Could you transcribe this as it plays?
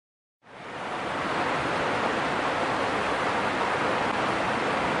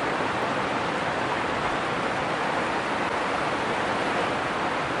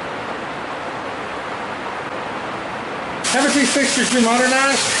Haven't these fixtures been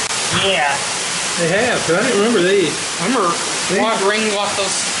modernized? Yeah. They have, but I didn't remember these. I remember wide ring lock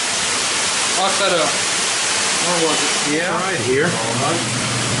those, lock that up. Where was it? Yeah. Right here.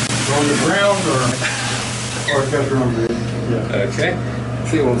 On the ground or cut around there. Yeah. Okay.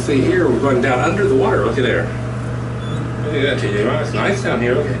 See, we'll see here. We're going down under the water. Look at there. Look at that, TJ. It's nice down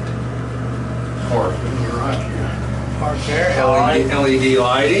here. Look at it. Park. You're right here. Park there. LED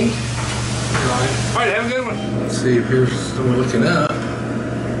lighting. Right. All right, have a good one. Let's see if here's someone looking up.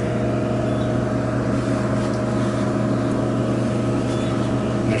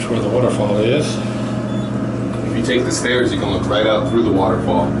 There's where the waterfall is. If you take the stairs, you can look right out through the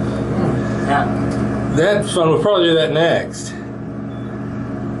waterfall. Yeah. That's fun. We'll probably do that next.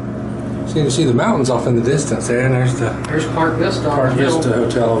 So you can see the mountains off in the distance there, and there's There's Park Vista. Park Vista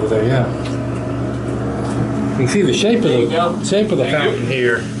Hotel over there. Yeah. You can see the shape of the fountain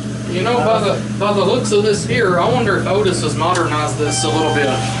here. You know, by the looks of this here, I wonder if Otis has modernized this a little bit.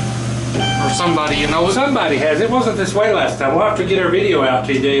 Or somebody, you know. Somebody has. It wasn't this way last time. We'll have to get our video out,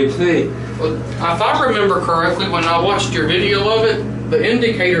 TJ, and see. Well, if I remember correctly, when I watched your video of it, the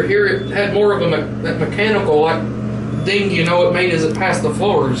indicator here, it had more of a that mechanical, like, ding, you know, it made as it passed the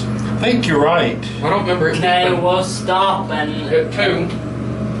floors. I think you're right. I don't remember it. Okay, we'll stop and... At 2.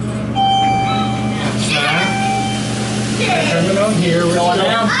 Coming on here. We're Going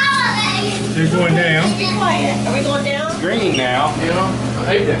down? They're going down. Are we going down? Green now. You know,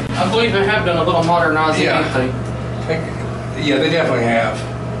 I believe they have done a little modernizing, haven't they? Yeah, they definitely have.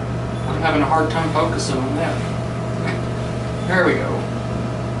 I'm having a hard time focusing on that. There we go.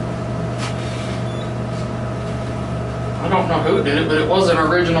 I don't know who did it, but it was an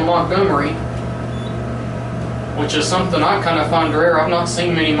original Montgomery, which is something I kind of find rare. I've not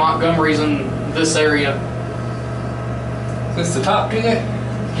seen many Montgomerys in this area. Is this the top, TJ?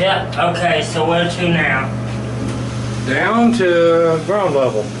 Yep, okay, so where to now? Down to ground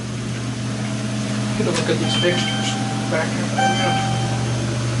level. Get a look at these fixtures back here.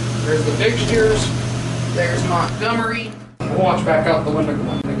 There's the fixtures. There's Montgomery. We'll watch back out the window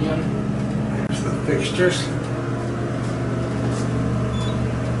again. There's the fixtures.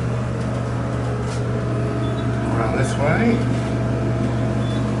 Around this way.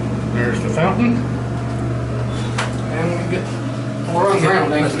 There's the fountain. And we get we're on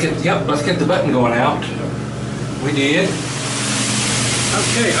ground. Let's get the button going out. We did.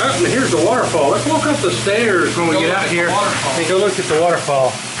 Okay, up and here's the waterfall. Let's walk up the stairs when we get out here and go look at the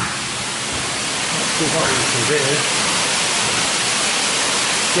waterfall.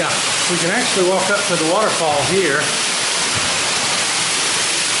 Yeah, we can actually walk up to the waterfall here.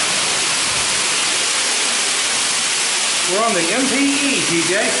 We're on the MPE,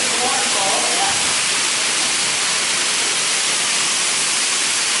 TJ.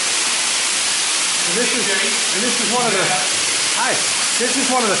 And this is one of the This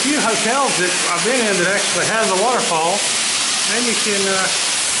is one of the few hotels that I've been in that actually has a waterfall, and you can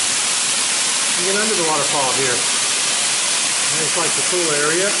get under the waterfall here. And it's like the pool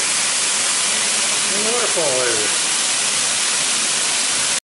area and the waterfall area.